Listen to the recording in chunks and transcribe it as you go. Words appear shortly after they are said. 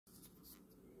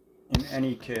in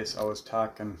any case, I was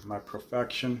talking my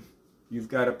profection. You've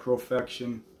got a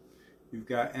profection. You've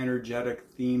got energetic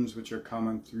themes which are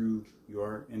coming through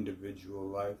your individual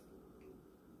life.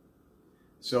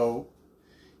 So,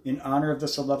 in honor of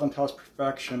this 11th house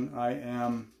profection, I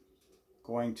am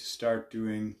going to start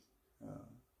doing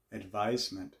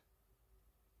advisement.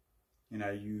 And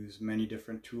I use many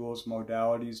different tools,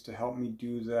 modalities to help me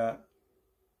do that.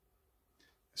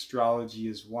 Astrology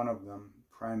is one of them,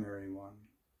 primary one.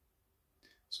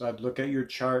 So I'd look at your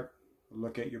chart,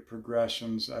 look at your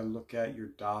progressions, I look at your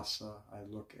dasa, I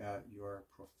look at your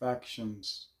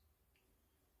profections.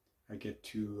 I get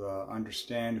to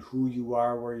understand who you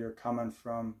are, where you're coming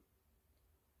from,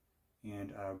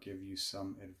 and I'll give you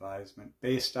some advisement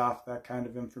based off that kind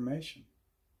of information.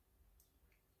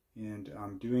 And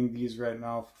I'm doing these right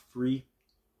now for free.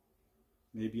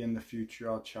 Maybe in the future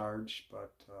I'll charge,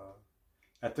 but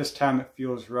at this time it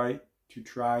feels right to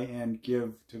try and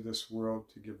give to this world,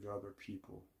 to give to other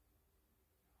people.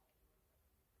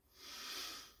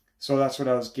 So that's what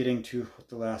I was getting to with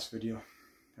the last video.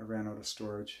 I ran out of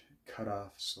storage, cut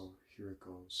off, so here it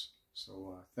goes.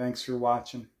 So thanks for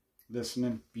watching,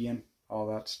 listening, being, all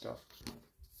that stuff.